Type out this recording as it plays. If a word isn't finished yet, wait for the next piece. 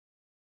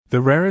The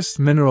rarest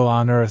mineral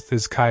on Earth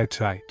is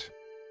kyanite.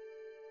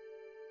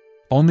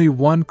 Only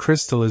one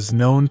crystal is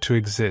known to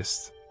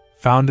exist,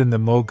 found in the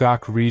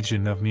Mogok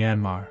region of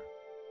Myanmar.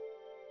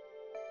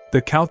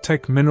 The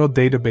Caltech Mineral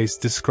Database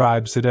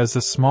describes it as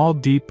a small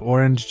deep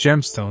orange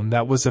gemstone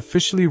that was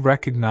officially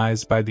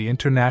recognized by the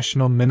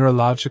International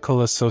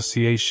Mineralogical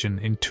Association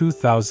in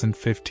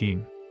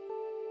 2015.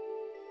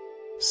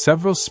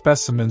 Several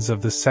specimens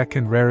of the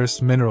second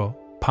rarest mineral,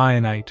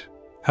 kyanite,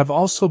 have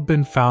also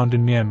been found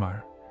in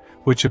Myanmar,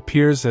 which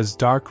appears as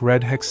dark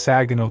red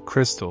hexagonal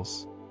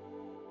crystals.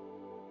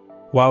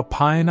 While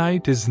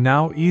kyanite is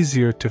now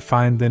easier to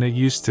find than it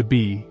used to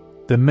be,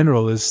 the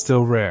mineral is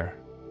still rare,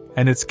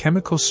 and its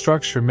chemical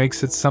structure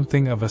makes it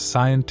something of a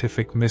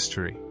scientific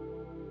mystery.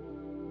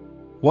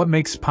 What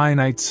makes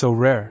kyanite so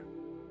rare?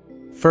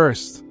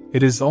 First,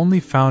 it is only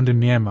found in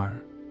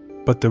Myanmar,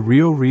 but the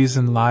real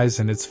reason lies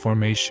in its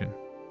formation.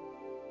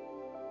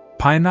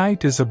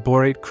 Kyanite is a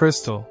borate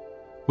crystal,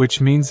 which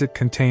means it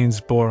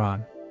contains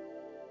boron.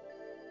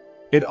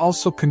 It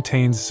also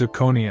contains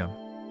zirconium.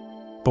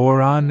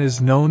 Boron is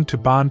known to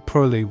bond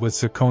poorly with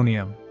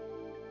zirconium.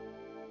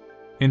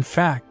 In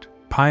fact,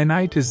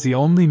 kyanite is the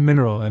only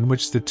mineral in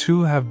which the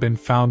two have been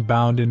found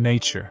bound in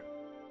nature.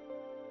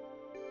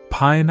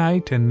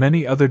 Kyanite and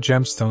many other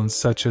gemstones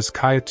such as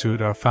kyatite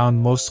are found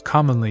most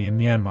commonly in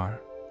Myanmar,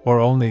 or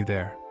only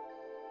there.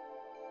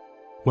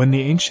 When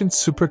the ancient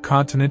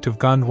supercontinent of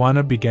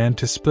Gondwana began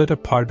to split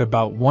apart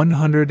about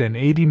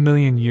 180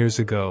 million years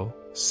ago,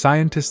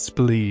 scientists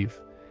believe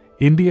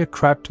India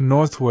crept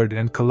northward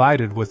and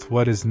collided with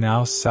what is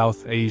now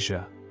South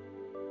Asia.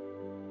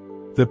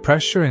 The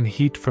pressure and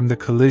heat from the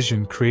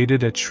collision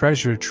created a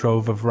treasure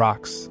trove of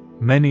rocks,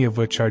 many of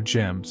which are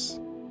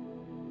gems.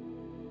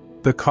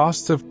 The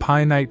cost of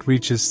kyanite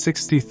reaches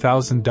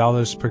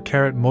 $60,000 per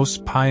carat.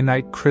 Most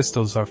kyanite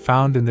crystals are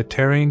found in the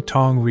Taraing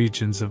Tong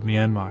regions of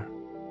Myanmar.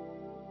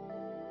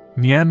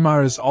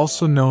 Myanmar is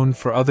also known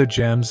for other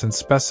gems and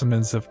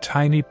specimens of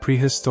tiny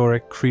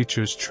prehistoric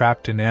creatures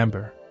trapped in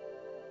amber.